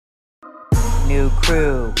new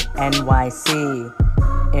crew,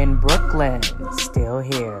 NYC, in Brooklyn, still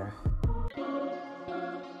here.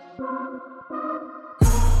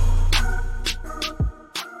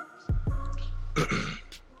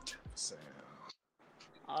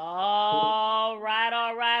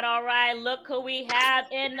 All right. Look who we have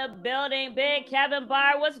in the building. Big Kevin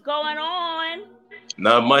Byard, what's going on?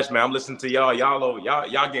 Not much, man. I'm listening to y'all. Y'all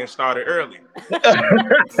getting started early. Yes,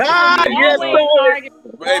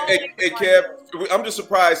 hey, Kev, I'm just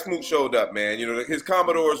surprised Smoot showed up, man. You know, his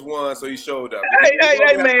Commodores won, so he showed up.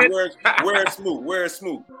 Hey, man. Where's Smoot? Where's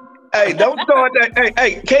Smoot? Hey, don't start that.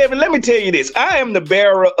 Hey, Kevin, let me tell you this. I am the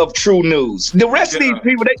bearer of true news. The rest of these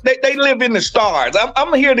people, they live in the stars.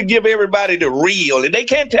 I'm here to give everybody the real, and they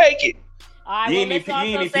can't take it. All right, well, let's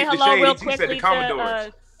also say hello real quickly the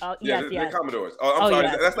Commodores. Yes. The Commodores. Oh, I'm sorry.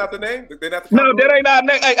 Yes. That's not the name? They're not the Commodores? No, that ain't our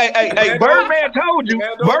name. Hey, Birdman told you.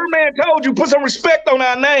 Birdman told you. Put some respect on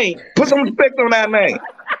our name.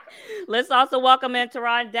 Let's also welcome in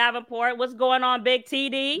Teron Davenport. What's going on, Big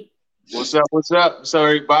TD? What's up? So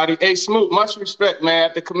everybody. Hey, Smoot, much respect, man.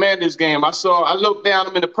 At the Commanders game, I looked down.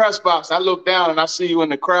 I'm in the press box. I look down and I see you in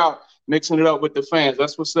the crowd mixing it up with the fans.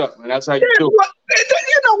 That's what's up, man. That's how you do it.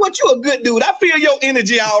 You know what? You're a good dude. I feel your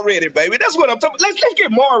energy already, baby. That's what I'm talking about. Let's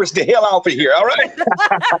get Morris the hell off of here, all right?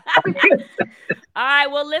 All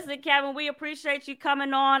right. Well, listen, Kevin, we appreciate you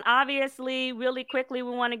coming on. Obviously, really quickly,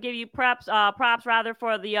 we want to give you props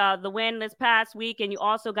for the win this past week, and you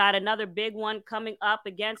also got another big one coming up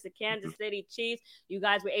against the Kansas City Chiefs. You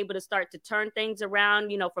guys were able to start to turn things around,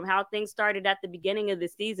 you know, from how things started at the beginning of the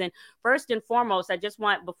season. First and foremost, I just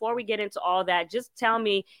want, before we get into all that, just tell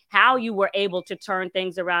me how you were able to turn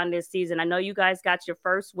things around this season. I know you guys got your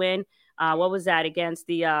first win. What was that, against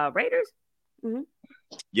the Raiders? Mm-hmm.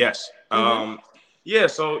 Yes. Yeah,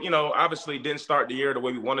 so, you know, obviously didn't start the year the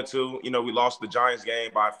way we wanted to. You know, we lost the Giants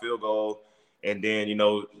game by a field goal. And then, you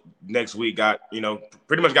know, next week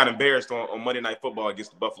pretty much got embarrassed on Monday Night Football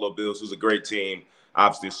against the Buffalo Bills, who's a great team,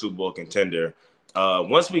 obviously a Super Bowl contender.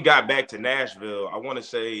 Once we got back to Nashville, I want to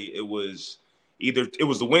say it was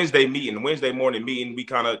the Wednesday morning meeting. We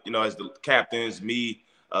kind of, you know, as the captains, me,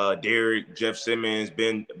 Derek, Jeff Simmons,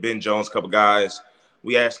 Ben Jones, a couple guys,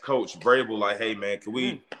 we asked Coach Vrabel, like, hey, man, can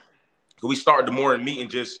we start the morning meeting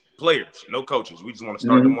just players, no coaches? We just want to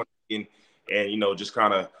start the morning meeting and, you know, just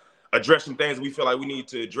kind of address some things we feel like we need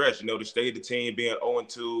to address, you know, the state of the team being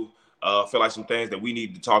 0-2, feel like some things that we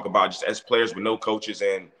need to talk about just as players with no coaches.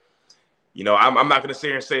 And, you know, I'm not going to sit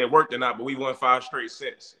here and say it worked or not, but we won 5 straight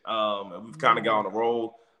since. And we've kind of got on a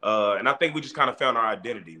roll. And I think we just kind of found our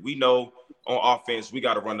identity. We know on offense, we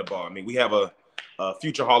got to run the ball. I mean, we have a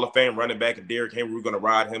future Hall of Fame running back, Derrick Henry. We're going to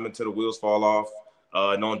ride him until the wheels fall off.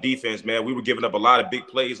 And on defense, man, we were giving up a lot of big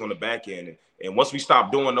plays on the back end. And once we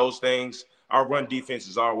stopped doing those things, our run defense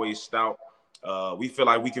is always stout. We feel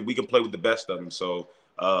like we can play with the best of them. So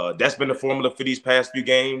that's been the formula for these past few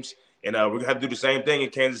games. And we're going to have to do the same thing in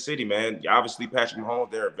Kansas City, man. Obviously, Patrick Mahomes,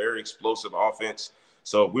 they're a very explosive offense.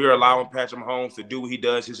 So we're allowing Patrick Mahomes to do what he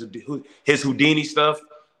does, his Houdini stuff,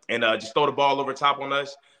 and just throw the ball over top on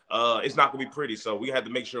us. It's not going to be pretty. So we had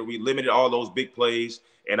to make sure we limited all those big plays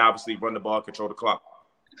and obviously run the ball, control the clock.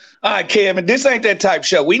 All right, Kevin, this ain't that type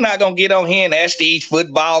show. We're not going to get on here and ask these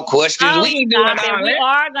football questions. We ain't doing all that. We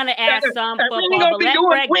are going to ask some football,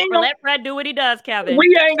 but let Fred do what he does, Kevin.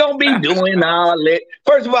 We ain't going to be doing all that.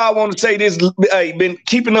 First of all, I want to say this. Hey, been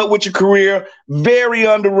keeping up with your career. Very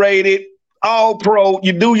underrated. All pro,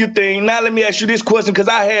 you do your thing. Now let me ask you this question, because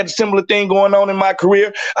I had a similar thing going on in my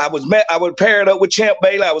career. I was paired up with Champ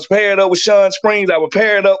Bailey. I was paired up with Sean Springs. I was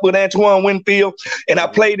paired up with Antoine Winfield, and I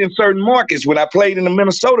played in certain markets. When I played in the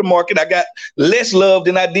Minnesota market, I got less love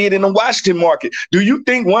than I did in the Washington market. Do you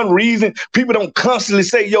think one reason people don't constantly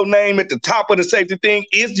say your name at the top of the safety thing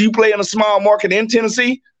is you play in a small market in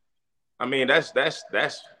Tennessee? I mean, that's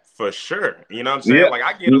for sure. You know what I'm saying? Yeah. Like,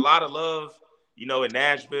 I get a lot of love, you know, in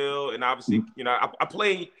Nashville, and obviously, you know, I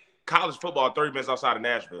played college football 30 minutes outside of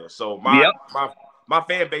Nashville. So my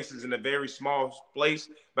fan base is in a very small place.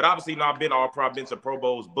 But obviously, you know, I've been all pro, I've been to Pro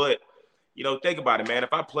Bowls. But, you know, think about it, man.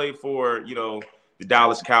 If I play for, you know, the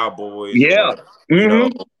Dallas Cowboys, or, you know,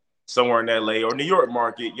 somewhere in LA or New York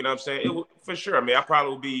market, you know what I'm saying? It would, for sure. I mean, I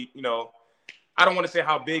probably would be, you know, I don't want to say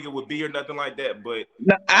how big it would be or nothing like that, but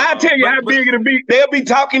now, I'll tell you how big it'll be. They'll be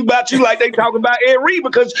talking about you like they talk about Ed Reed,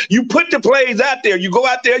 because you put the plays out there. You go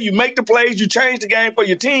out there, you make the plays, you change the game for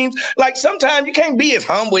your teams. Like, sometimes you can't be as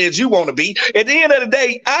humble as you want to be. At the end of the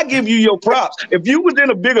day, I give you your props. If you was in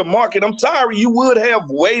a bigger market, I'm sorry, you would have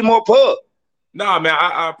way more pub. Nah, man,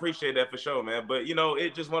 I appreciate that for sure, man. But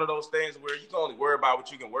it's just one of those things where you can only worry about what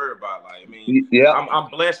you can worry about. Like, I mean, Yeah. I'm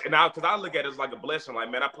blessed, and because I look at it as like a blessing. Like,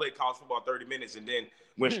 man, I played college football 30 minutes and then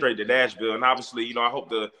went straight to Nashville, and obviously, I hope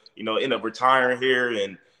to, end up retiring here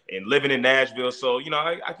and living in Nashville. So,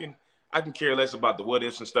 I can care less about the what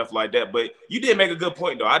ifs and stuff like that. But you did make a good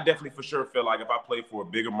point, though. I definitely for sure feel like if I played for a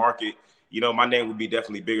bigger market, my name would be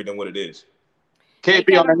definitely bigger than what it is.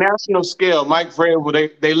 KB, on a national scale, Mike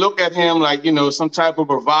Vrabel, they look at him like, some type of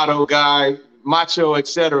bravado guy, macho,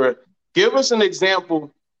 etc. Give us an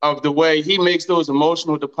example of the way he makes those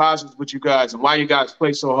emotional deposits with you guys and why you guys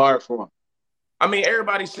play so hard for him. I mean,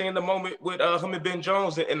 everybody's seeing the moment with him and Ben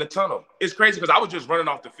Jones in the tunnel. It's crazy because I was just running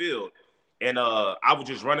off the field, and I was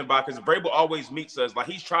just running by because Vrabel always meets us. Like,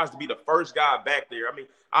 he tries to be the first guy back there. I mean,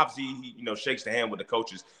 obviously, he shakes the hand with the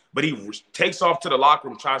coaches, but he takes off to the locker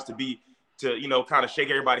room, tries to kind of shake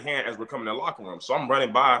everybody's hand as we're coming in the locker room. So I'm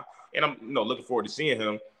running by, and I'm, looking forward to seeing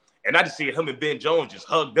him. And I just see him and Ben Jones just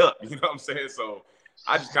hugged up, you know what I'm saying? So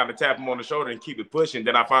I just kind of tap him on the shoulder and keep it pushing.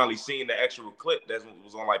 Then I finally seen the actual clip that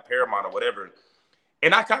was on like Paramount or whatever.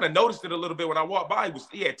 And I kind of noticed it a little bit when I walked by.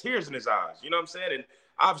 He had tears in his eyes, you know what I'm saying? And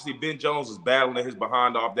obviously Ben Jones was battling his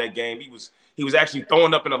behind off that game. He was actually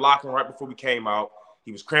throwing up in the locker room right before we came out.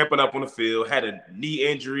 He was cramping up on the field, had a knee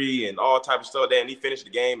injury and all type of stuff there, and he finished the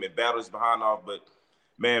game and battled his behind off. But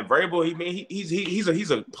man, Vrabel,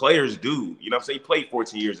 he's a player's dude. You know what I'm saying? He played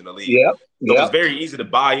 14 years in the league. Yep. So it's very easy to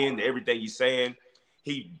buy into everything he's saying.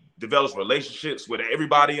 He develops relationships with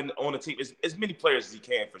everybody on the team, as many players as he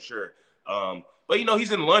can for sure. But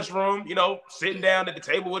he's in the lunchroom, sitting down at the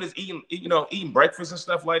table with his eating breakfast and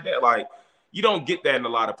stuff like that. Like, you don't get that in a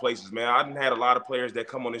lot of places, man. I done had a lot of players that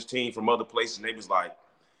come on this team from other places, and they was like,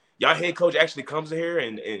 y'all head coach actually comes in here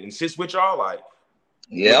and sits with y'all. Like,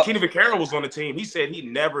 when Kenny Vaccaro was on the team, he said he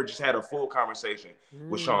never just had a full conversation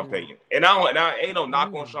with Sean Payton. And I ain't no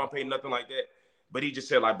knock on Sean Payton, nothing like that. But he just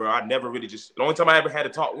said, like, bro, I never really the only time I ever had to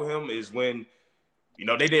talk with him is when,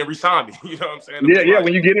 they didn't re-sign me. You know what I'm saying? Yeah,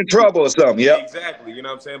 when you get in trouble or something. Yeah, exactly. You know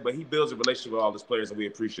what I'm saying? But he builds a relationship with all his players, and we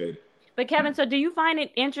appreciate it. But Kevin, so do you find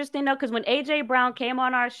it interesting though? Because when AJ Brown came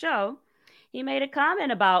on our show, he made a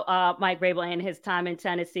comment about Mike Vrabel and his time in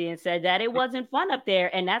Tennessee and said that it wasn't fun up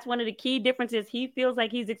there. And that's one of the key differences he feels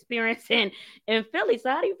like he's experiencing in Philly. So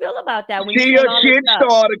how do you feel about that? When she a shit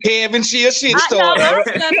starter, Kevin. She a shit starter. I'm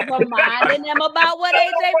just reminding them about what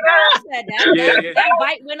AJ Brown said. That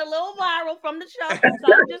bite went a little viral from the show.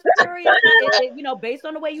 So I'm just curious, based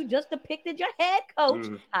on the way you just depicted your head coach,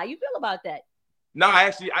 how you feel about that? No,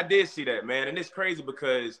 I did see that, man. And it's crazy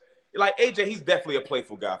because, like, AJ, he's definitely a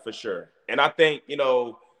playful guy for sure. And I think,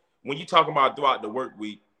 when you talk about throughout the work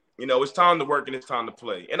week, it's time to work and it's time to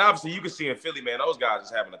play. And obviously you can see in Philly, man, those guys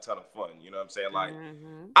is having a ton of fun. You know what I'm saying? Like,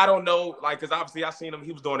 I don't know, like, because obviously I seen him,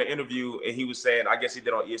 he was doing an interview and he was saying, I guess he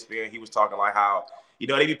did on ESPN, he was talking like how,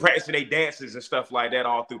 they be practicing their dances and stuff like that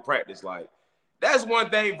all through practice. Like, that's one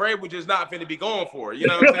thing Vrabel just not finna be going for. You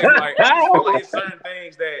know what I'm saying? Like, I just feel like it's certain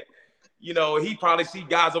things that, he probably see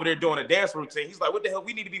guys over there doing a dance routine. He's like, what the hell?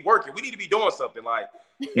 We need to be working. We need to be doing something. Like,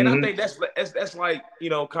 and I think that's like,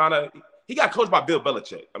 kind of, he got coached by Bill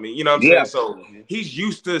Belichick. I mean, you know what I'm saying? So he's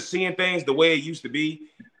used to seeing things the way it used to be.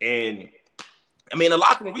 And I mean, in the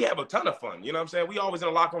locker room, we have a ton of fun. You know what I'm saying? We always in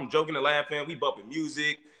the locker room joking and laughing. We bumping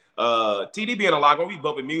music. TD be in the locker room, we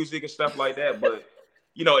bumping music and stuff like that. But,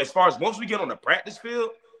 as far as once we get on the practice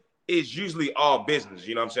field, it's usually all business.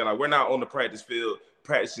 You know what I'm saying? Like, we're not on the practice field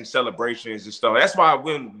practicing celebrations and stuff. That's why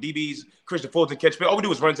when DBs, Christian Fulton catch all we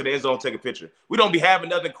do is run to the end zone, take a picture. We don't be having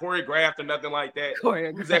nothing choreographed or nothing like that.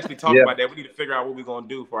 We was actually talking about that. We need to figure out what we're going to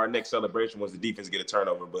do for our next celebration once the defense get a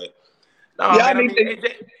turnover. But no, man, I mean,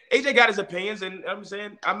 AJ got his opinions, and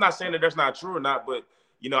I'm not saying that that's not true or not, but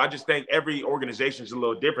I just think every organization is a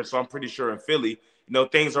little different. So I'm pretty sure in Philly,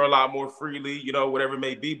 things are a lot more freely, whatever it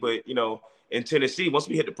may be. But in Tennessee, once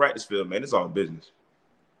we hit the practice field, man, it's all business.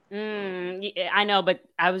 I know, but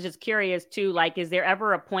I was just curious too, like, is there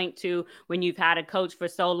ever a point too when you've had a coach for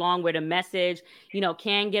so long where the message,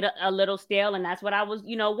 can get a little stale? And that's what I was,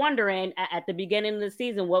 wondering at the beginning of the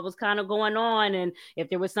season, what was kind of going on and if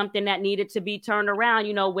there was something that needed to be turned around,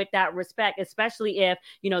 with that respect, especially if,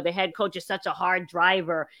 the head coach is such a hard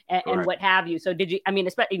driver and what have you. So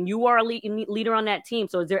especially you are a leader on that team.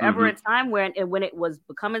 So is there ever a time when it was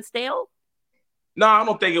becoming stale? No, I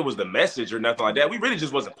don't think it was the message or nothing like that. We really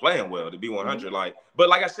just wasn't playing well, to be 100. But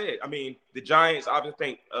like I said, I mean, the Giants, I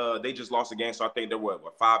think they just lost a game, so I think they were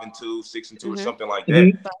 5-2, 6-2, or something like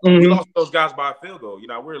that. We lost those guys by a field goal.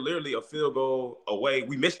 We're literally a field goal away.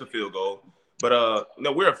 We missed the field goal, But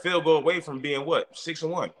no, we're a field goal away from being what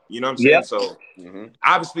 6-1. You know what I'm saying? So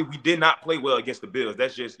obviously we did not play well against the Bills.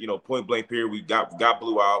 That's just point blank period. We got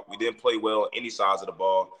blew out. We didn't play well on any sides of the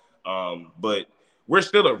ball. But we're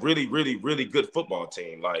still a really, really, really good football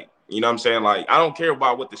team. Like, you know what I'm saying? Like, I don't care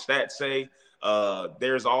about what the stats say.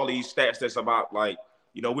 There's all these stats that's about like,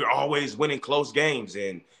 we're always winning close games,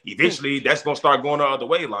 and eventually that's gonna start going the other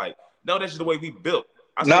way. Like, no, that's just the way we built.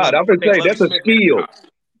 I'm gonna say that's a skill.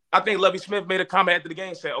 I think Lovie Smith made a comment after the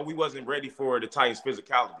game saying, "Oh, we wasn't ready for the Titans'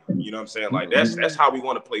 physicality." You know what I'm saying? Like that's how we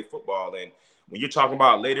want to play football. And when you're talking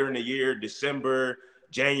about later in the year, December,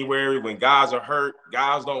 January, when guys are hurt,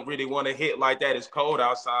 guys don't really want to hit like that. It's cold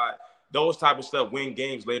outside. Those type of stuff win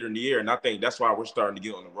games later in the year, and I think that's why we're starting to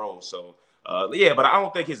get on the roll. So, but I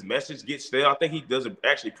don't think his message gets stale. I think he does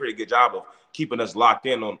actually pretty good job of keeping us locked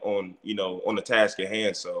in on the task at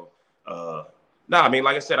hand. So, I mean,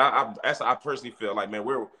 like I said, I personally feel like, man,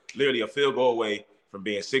 we're literally a field goal away from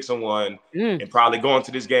being 6-1 and probably going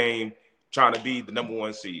to this game trying to be the number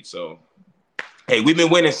 1 seed. So, hey, we've been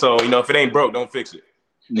winning. So, if it ain't broke, don't fix it.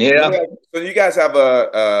 Yeah. So you guys have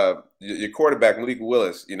your quarterback, Malik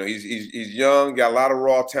Willis. He's young, got a lot of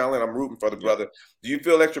raw talent. I'm rooting for the brother. Do you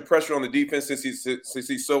feel extra pressure on the defense since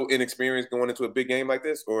he's so inexperienced going into a big game like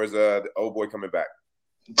this, or is the old boy coming back?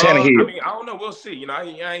 I mean, I don't know. We'll see. I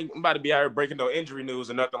ain't about to be out here breaking no injury news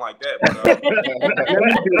or nothing like that.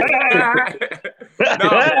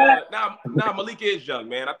 But Malik is young,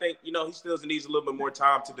 man. I think he still needs a little bit more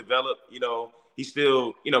time to develop. He's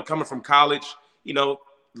still coming from college.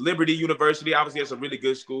 Liberty University, obviously, that's a really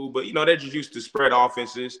good school, but they're just used to spread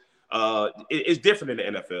offenses. It's different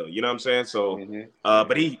in the NFL. You know what I'm saying? So,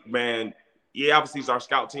 but obviously he's our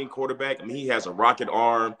scout team quarterback. I mean, he has a rocket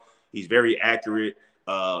arm. He's very accurate.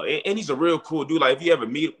 And he's a real cool dude. Like, if you ever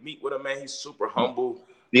meet with him, man, he's super humble.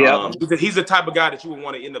 Yeah, because he's the type of guy that you would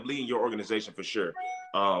want to end up leading your organization for sure.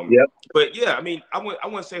 But yeah, I mean, I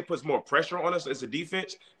wouldn't say it puts more pressure on us as a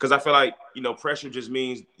defense, because I feel like pressure just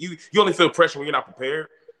means you only feel pressure when you're not prepared.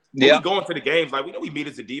 When we go into the games, like we meet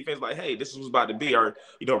as a defense, like, hey, this is what's about to be. Or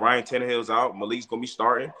Ryan Tannehill's out, Malik's gonna be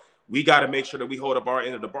starting. We got to make sure that we hold up our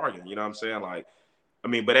end of the bargain. You know what I'm saying? Like, I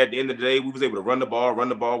mean, but at the end of the day, we was able to run the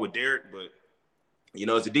ball with Derek, but.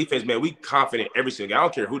 As a defense, man, we confident every single game. I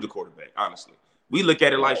don't care who the quarterback, honestly. We look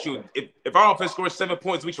at it like, shoot, if our offense scores 7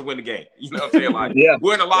 points, we should win the game. You know what I'm saying? Like,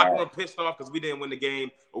 we're in the locker room pissed off because we didn't win the game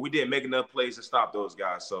or we didn't make enough plays to stop those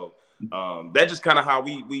guys. So that's just kind of how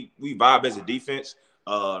we vibe as a defense.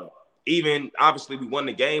 Even, obviously, we won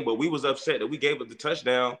the game, but we was upset that we gave up the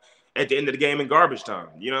touchdown at the end of the game in garbage time.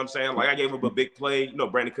 You know what I'm saying? Like, I gave up a big play.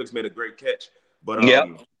 Brandon Cooks made a great catch. But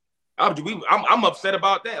I'm upset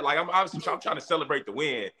about that. Like, I'm trying to celebrate the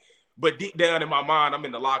win, but deep down in my mind, I'm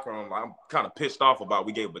in the locker room. I'm kind of pissed off about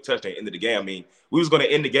we gave up a touchdown at the end of the game. I mean, we was going to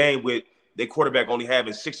end the game with their quarterback only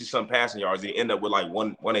having 60-some passing yards. They end up with like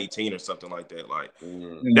 118 or something like that. Like,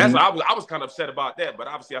 that's I was kind of upset about that. But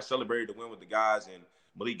obviously, I celebrated the win with the guys, and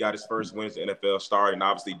Malik got his first wins the NFL start, and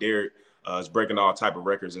obviously Derek is breaking all type of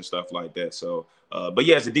records and stuff like that. So, but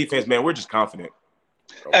yeah, as a defense, man, we're just confident.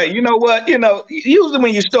 Hey, you know what? Usually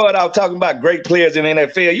when you start out talking about great players in the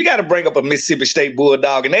NFL, you got to bring up a Mississippi State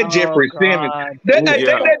Bulldog, and that Jeffrey Simmons.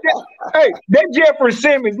 That Jeffrey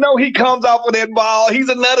Simmons, he comes off of that ball. He's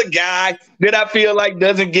another guy that I feel like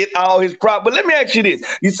doesn't get all his prop. But let me ask you this.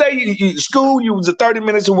 You say you was 30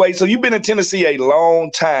 minutes away, so you've been in Tennessee a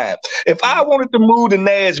long time. If I wanted to move to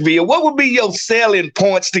Nashville, what would be your selling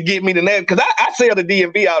points to get me to Nashville? Because I sell to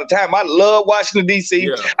DMV all the time. I love Washington, D.C.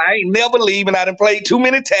 Yeah. I ain't never leaving. I done played too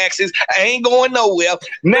many taxes. I ain't going nowhere.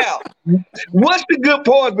 Now, what's the good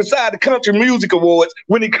part beside the Country Music Awards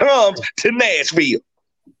when it comes to Nashville?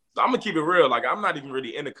 So I'm gonna keep it real. Like, I'm not even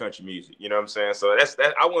really into country music. You know what I'm saying? So that's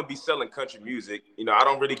I wouldn't be selling country music. I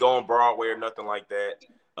don't really go on Broadway or nothing like that.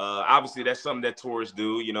 Obviously, that's something that tourists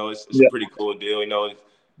do. It's a pretty cool deal.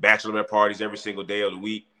 Bachelorette parties every single day of the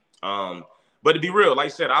week. But to be real, like I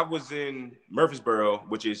said, I was in Murfreesboro,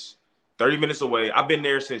 which is 30 minutes away. I've been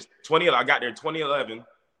there since 2011. I got there in 2011.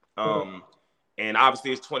 And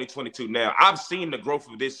obviously it's 2022 now. I've seen the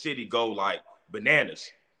growth of this city go like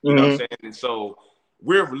bananas. You know what I'm saying? And so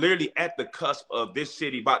we're literally at the cusp of this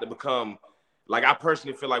city about to become, like, I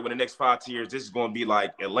personally feel like within the next 5 years, this is going to be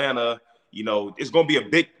like Atlanta. It's going to be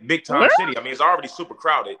a big time city. I mean, it's already super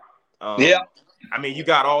crowded. I mean, you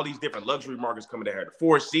got all these different luxury markets coming down here. The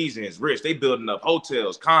Four Seasons, Rich, they building up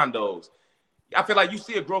hotels, condos. I feel like you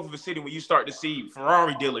see a growth of a city when you start to see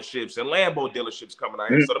Ferrari dealerships and Lambo dealerships coming out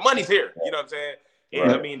here. So the money's here. You know what I'm saying?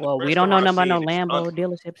 And I mean, we don't know nothing about no Lambo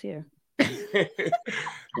dealerships here.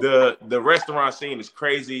 The restaurant scene is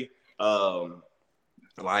crazy.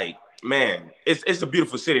 Like, man, it's a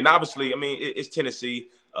beautiful city. And obviously, I mean, it's Tennessee.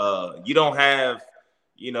 You don't have,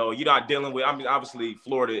 you're not dealing with, I mean, obviously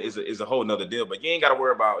Florida is a whole nother deal, but you ain't got to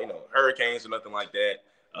worry about, hurricanes or nothing like that.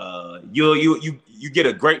 You get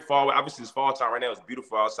a great fall. Obviously, it's fall time right now. It's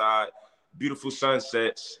beautiful outside, beautiful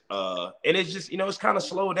sunsets. And it's just, it's kind of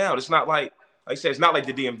slowed down. It's not like I said, it's not like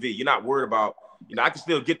the DMV. You're not worried about, I can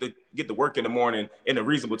still get to work in the morning in a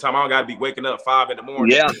reasonable time. I don't got to be waking up 5 a.m.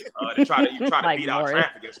 To try to like beat out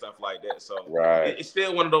traffic and stuff like that. So right. It's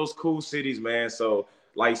still one of those cool cities, man. So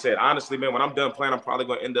like I said, honestly, man, when I'm done playing, I'm probably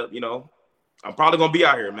going to end up, I'm probably going to be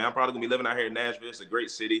out here, man. I'm probably going to be living out here in Nashville. It's a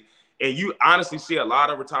great city. And you honestly see a lot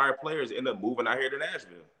of retired players end up moving out here to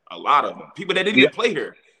Nashville. A lot of them. People that didn't even play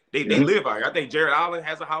here. They live out here. I think Jared Allen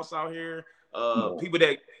has a house out here. People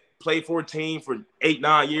that played for a team for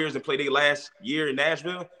 8-9 years and played their last year in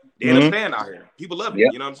Nashville, they end up staying out here. People love it.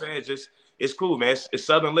 You know what I'm saying? It's cool, man. It's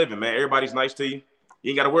Southern living, man. Everybody's nice to you.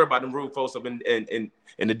 You ain't got to worry about them rude folks up in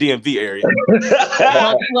the DMV area.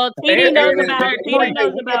 well, TD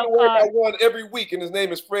knows about one every week, and his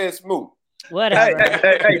name is Fred Smoot. Whatever.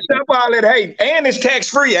 Hey, stop all that. Hey, and it's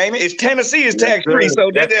tax-free, ain't it? Tennessee is tax-free,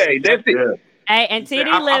 so that's it. Hey, and TD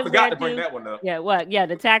lives I forgot there to bring too. that one up. Yeah, what? Yeah,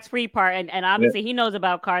 the tax-free part, and obviously he knows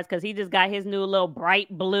about cars because he just got his new little bright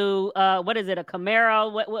blue. What is it? A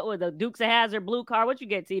Camaro? What was the Dukes of Hazzard blue car? What you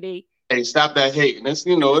get, TD? Hey, stop that hating. It's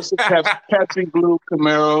it's a Pepsi blue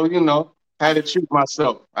Camaro. Had to treat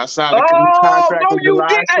myself. I signed a contract in July,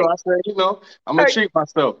 so I said, I'm gonna treat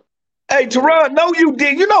myself. Hey, Teron, no, you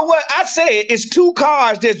did. You know what? I said it's 2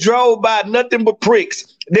 cars that drove by nothing but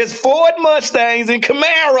pricks. There's Ford Mustangs and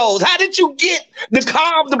Camaros. How did you get the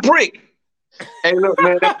car of the prick? Hey, look,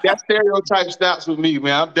 man, that stereotype stops with me,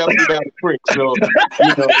 man. I'm definitely not a prick, so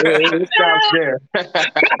it stops there.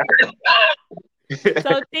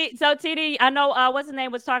 So TD, I know what's his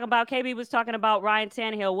name was talking about. KB was talking about Ryan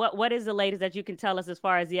Tannehill. What is the latest that you can tell us as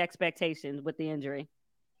far as the expectations with the injury?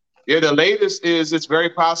 Yeah, the latest is it's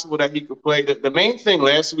very possible that he could play. The main thing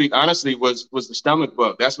last week, honestly, was the stomach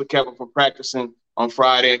bug. That's what kept him from practicing on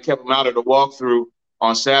Friday and kept him out of the walkthrough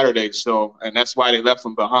on Saturday. So, and that's why they left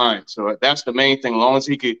him behind. So that's the main thing. As long as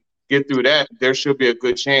he could get through that, there should be a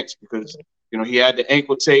good chance because, he had the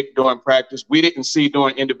ankle tape during practice. We didn't see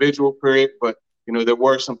during individual period, but, there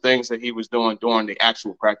were some things that he was doing during the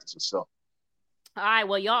actual practice itself. All right.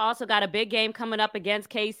 Well, y'all also got a big game coming up against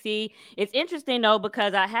KC. It's interesting, though,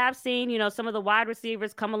 because I have seen, some of the wide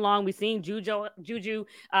receivers come along. We've seen Juju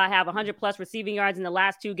have 100-plus receiving yards in the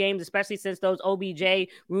last 2 games, especially since those OBJ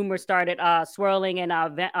rumors started swirling. And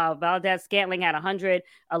Valdez-Scantling had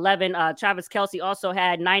 111. Travis Kelce also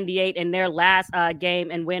had 98 in their last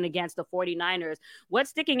game and win against the 49ers. What's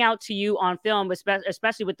sticking out to you on film,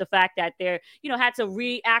 especially with the fact that they're, had to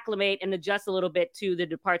reacclimate and adjust a little bit to the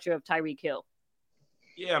departure of Tyreek Hill?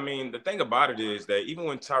 Yeah, I mean, the thing about it is that even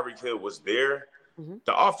when Tyreek Hill was there,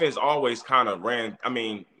 the offense always kind of ran. I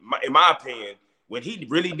mean, in my opinion, when he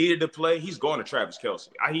really needed to play, he's going to Travis Kelce.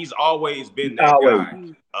 He's always been that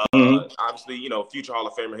guy. Obviously, future Hall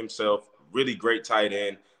of Famer himself, really great tight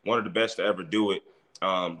end, one of the best to ever do it.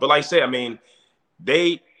 But like I said, I mean,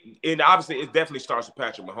 and obviously it definitely starts with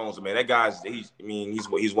Patrick Mahomes. Man, that guy's he's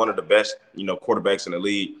one of the best, quarterbacks in the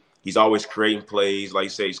league. He's always creating plays. Like you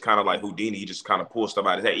say, he's kind of like Houdini. He just kind of pulls stuff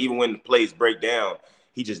out of his head. Even when the plays break down,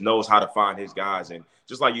 he just knows how to find his guys. And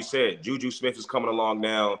just like you said, Juju Smith is coming along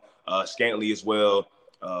now, Scantling as well.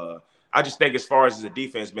 I just think as far as the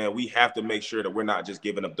defense, man, we have to make sure that we're not just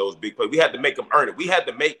giving up those big plays. We have to make them earn it. We have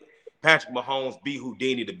to make Patrick Mahomes be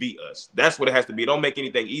Houdini to beat us. That's what it has to be. Don't make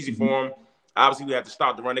anything easy for him. Obviously, we have to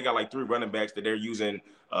stop the run. They got like 3 running backs that they're using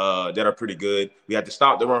that are pretty good. We have to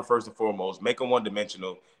stop the run first and foremost, make them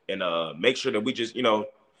one-dimensional, and make sure that we just, we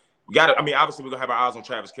got to – I mean, obviously, we're going to have our eyes on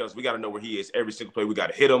Travis Kelce. We got to know where he is every single play. We got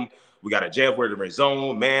to hit him. We got to jam where the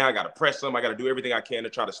zone. Man, I got to press him. I got to do everything I can to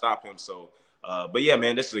try to stop him. So, but, yeah,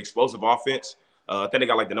 man, this is an explosive offense. I think they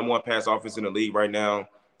got like the number 1 pass offense in the league right now.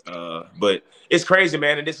 But it's crazy,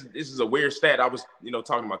 man, and this is a weird stat. I was,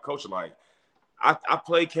 talking to my coach, like, I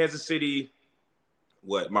played Kansas City –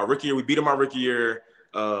 my rookie year? We beat them my rookie year,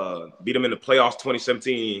 beat them in the playoffs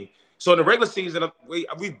 2017. So in the regular season, we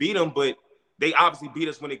beat them, but they obviously beat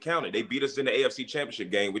us when it counted. They beat us in the AFC Championship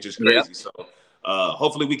game, which is crazy. Yeah. So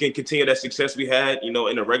hopefully we can continue that success we had, in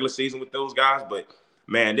the regular season with those guys. But,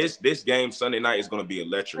 man, this game Sunday night is going to be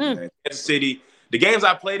electric, man. Kansas City, the games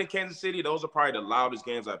I played in Kansas City, those are probably the loudest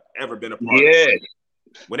games I've ever been a part of.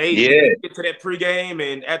 When they get to that pregame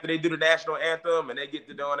and after they do the national anthem and they get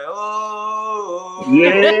to doing it,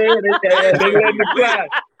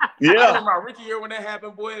 I remember my rookie year when that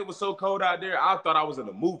happened, boy. It was so cold out there. I thought I was in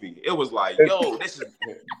a movie. It was like, yo,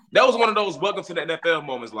 that was one of those welcome to the NFL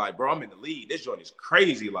moments. Like, bro, I'm in the lead. This joint is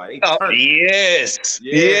crazy. Like, yes.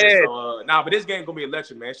 So, but this game gonna be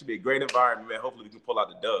electric, man. It should be a great environment, man. Hopefully, we can pull out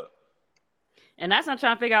the dub. And that's not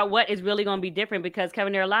trying to figure out what is really going to be different because,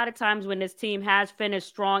 Kevin, there are a lot of times when this team has finished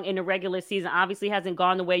strong in the regular season, obviously hasn't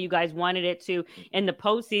gone the way you guys wanted it to in the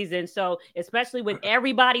postseason. So especially with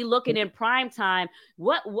everybody looking in prime time,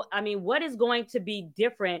 what is going to be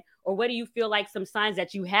different, or what do you feel like some signs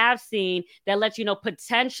that you have seen that let you know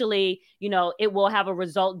potentially, it will have a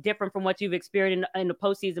result different from what you've experienced in the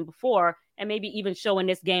postseason before, and maybe even show in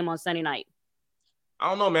this game on Sunday night? I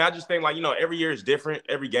don't know, man. I just think every year is different.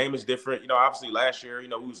 Every game is different. Obviously last year, we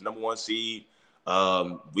was number 1 seed.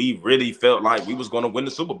 We really felt like we was going to win the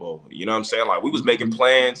Super Bowl. You know what I'm saying? Like we was making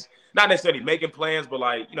plans, not necessarily making plans, but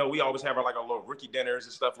we always have our little rookie dinners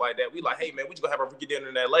and stuff like that. We like, hey man, we just gonna have our rookie dinner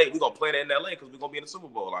in LA. We gonna plan it in LA because we're gonna be in the Super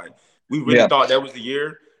Bowl. Like we really thought that was the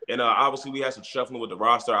year. And obviously we had some shuffling with the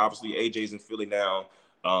roster. Obviously AJ's in Philly now.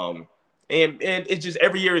 And it's just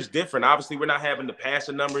every year is different. Obviously we're not having the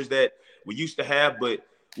passing numbers that we used to have, but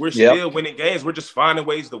we're still winning games. We're just finding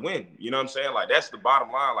ways to win. You know what I'm saying? Like that's the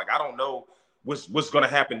bottom line. Like I don't know what's going to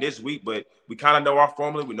happen this week, but we kind of know our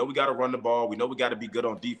formula. We know we got to run the ball. We know we got to be good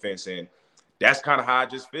on defense, and that's kind of how I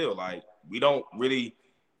just feel. Like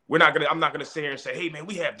I'm not gonna sit here and say, hey man,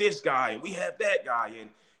 we have this guy and we have that guy, and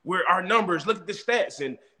we're our numbers. Look at the stats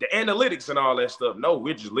and the analytics and all that stuff. No,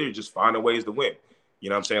 we're just literally just finding ways to win. You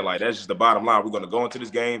know what I'm saying? Like that's just the bottom line. We're going to go into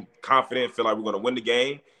this game confident, feel like we're going to win the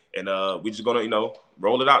game. And we just going to,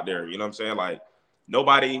 roll it out there. You know what I'm saying? Like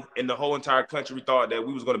nobody in the whole entire country thought that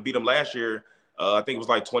we was going to beat them last year. I think it was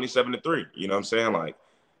like 27-3. You know what I'm saying? Like,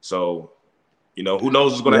 so, who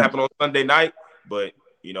knows what's going to happen on Sunday night. But,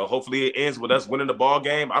 hopefully it ends with us winning the ball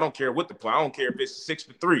game. I don't care what the play. I don't care if it's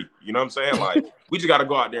 6-3. You know what I'm saying? Like, we just got to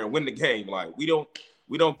go out there and win the game. Like, we don't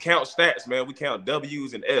count stats, man. We count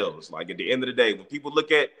W's and L's. Like, at the end of the day, when people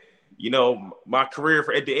look at, my career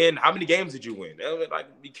at the end, how many games did you win? They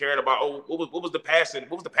don't be caring about what was the pass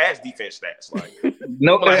defense stats like?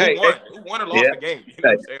 No, who won or lost the game? You know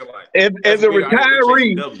what I'm saying? Like, as a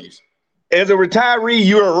retiree. As a retiree,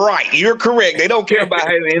 you're right. You're correct. They don't care about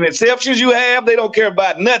any interceptions you have. They don't care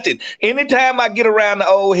about nothing. Anytime I get around the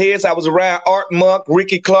old heads, I was around Art Monk,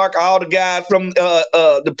 Ricky Clark, all the guys from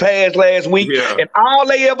the past last week, and all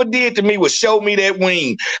they ever did to me was show me that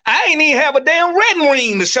ring. I ain't even have a damn red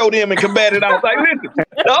ring to show them and combat it. I was like, listen,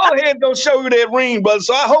 the old heads gonna show you that ring, brother.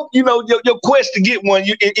 So I hope your quest to get one,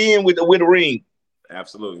 you end with a ring.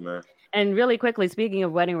 Absolutely, man. And really quickly, speaking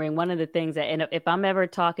of wedding ring, one of the things that, and if I'm ever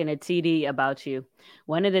talking to TD about you,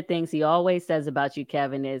 one of the things he always says about you,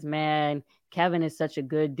 Kevin, is, man, Kevin is such a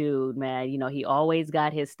good dude, man. He always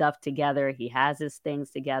got his stuff together. He has his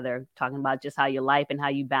things together, talking about just how your life and how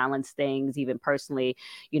you balance things, even personally,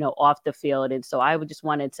 off the field. And so I just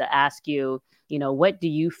wanted to ask you, what do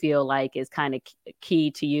you feel like is kind of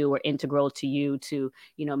key to you or integral to you to,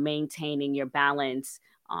 maintaining your balance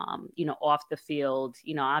off the field?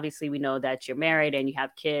 Obviously we know that you're married and you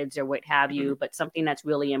have kids or what have you, but something that's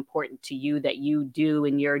really important to you that you do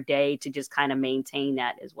in your day to just kind of maintain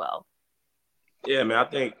that as well. Yeah, man, I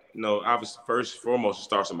think, obviously first and foremost, it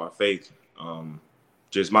starts with my faith.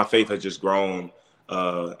 Just my faith has just grown,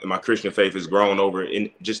 and my Christian faith has grown over in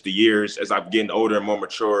just the years as I'm getting older and more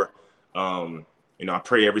mature. I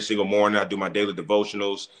pray every single morning. I do my daily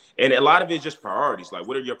devotionals, and a lot of it is just priorities. Like,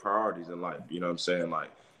 what are your priorities in life? You know what I'm saying? Like,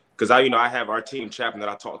 because I have our team chaplain that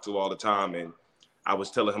I talk to all the time, and I was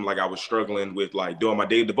telling him I was struggling with doing my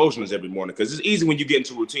daily devotionals every morning, because it's easy when you get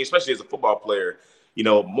into a routine, especially as a football player.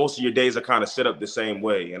 Most of your days are kind of set up the same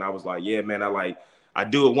way. And I was like, yeah, man, I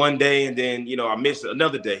do it one day and then, I miss it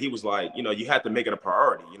another day. He was like, you have to make it a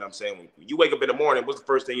priority. You know what I'm saying? When you wake up in the morning, what's the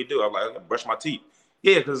first thing you do? I'm like, I brush my teeth.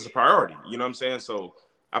 Yeah, because it's a priority. You know what I'm saying? So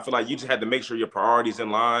I feel like you just had to make sure your priorities in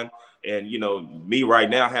line. And, me right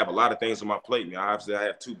now, I have a lot of things on my plate. Obviously, I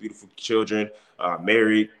have 2 beautiful children,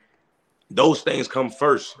 married. Those things come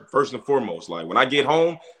first and foremost. Like when I get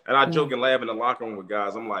home, and I joke and laugh in the locker room with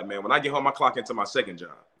guys, I'm like, man, when I get home, I clock into my second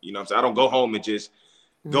job. You know what I'm saying? I don't go home and just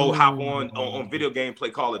go hop on video game, play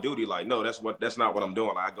Call of Duty. Like, no, that's not what I'm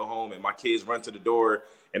doing. Like, I go home and my kids run to the door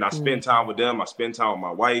and I spend time with them. I spend time with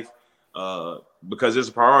my wife because it's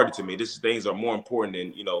a priority to me. These things are more important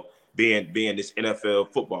than, being this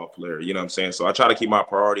NFL football player. You know what I'm saying? So I try to keep my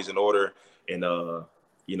priorities in order. And,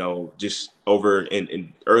 just over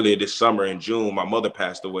in earlier this summer in June, my mother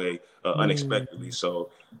passed away unexpectedly. So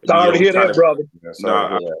sorry to hear that, brother.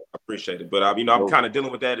 I appreciate it. But I'm kind of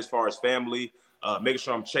dealing with that as far as family, making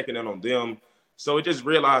sure I'm checking in on them. So it just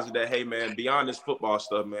realized that, hey, man, beyond this football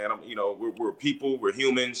stuff, man, we're people, we're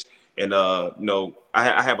humans. And, I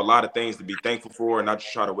have a lot of things to be thankful for. And I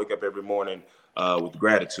just try to wake up every morning with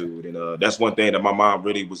gratitude. And that's one thing that my mom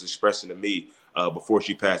really was expressing to me before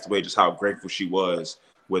she passed away, just how grateful she was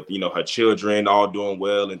with, her children all doing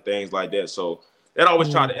well and things like that. So it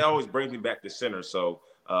always brings me back to center. So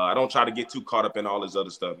I don't try to get too caught up in all this other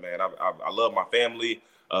stuff, man. I love my family.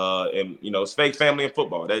 And it's fake family and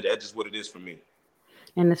football. That's just what it is for me.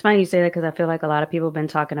 And it's funny you say that because I feel like a lot of people have been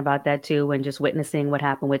talking about that too, when just witnessing what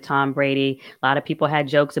happened with Tom Brady. A lot of people had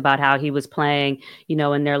jokes about how he was playing,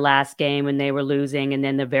 in their last game when they were losing. And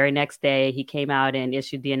then the very next day he came out and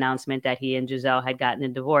issued the announcement that he and Giselle had gotten a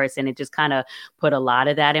divorce. And it just kind of put a lot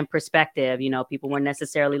of that in perspective. People weren't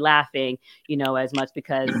necessarily laughing, as much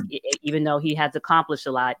because even though he has accomplished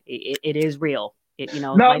a lot, it is real.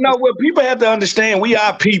 What people have to understand, we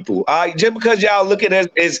are people. All right? Just because y'all look at us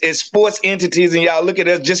as sports entities and y'all look at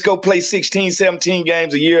us just go play 16, 17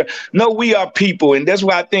 games a year. No, we are people. And that's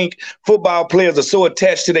why I think football players are so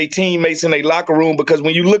attached to their teammates in their locker room, because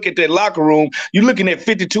when you look at that locker room, you're looking at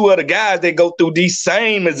 52 other guys that go through the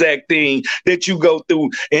same exact thing that you go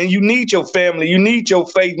through. And you need your family. You need your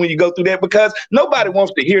faith when you go through that, because nobody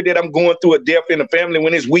wants to hear that I'm going through a death in the family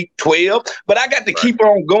when it's week 12. But I got to keep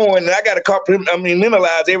on going, and I got to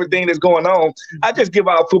minimize everything that's going on. I just give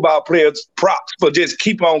our football players props for just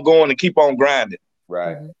keep on going and keep on grinding.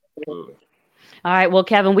 Right. All right. Well,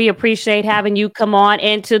 Kevin, we appreciate having you come on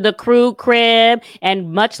into the Crew Crib,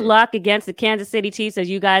 and much luck against the Kansas City Chiefs as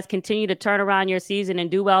you guys continue to turn around your season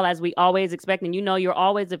and do well as we always expect. And you're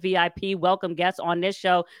always a VIP welcome guest on this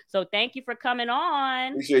show. So thank you for coming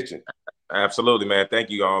on. Appreciate you. Absolutely, man. Thank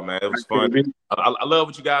you all, man. It was fun. I love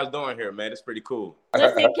what you guys doing here, man. It's pretty cool.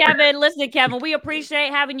 Listen, Kevin, we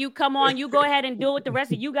appreciate having you come on. You go ahead and do what the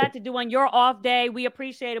rest of you got to do on your off day. We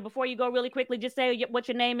appreciate it. Before you go, really quickly, just say what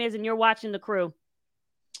your name is and you're watching the Crew.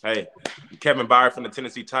 Hey, Kevin Byard from the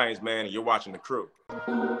Tennessee Titans, man, and you're watching the Crew.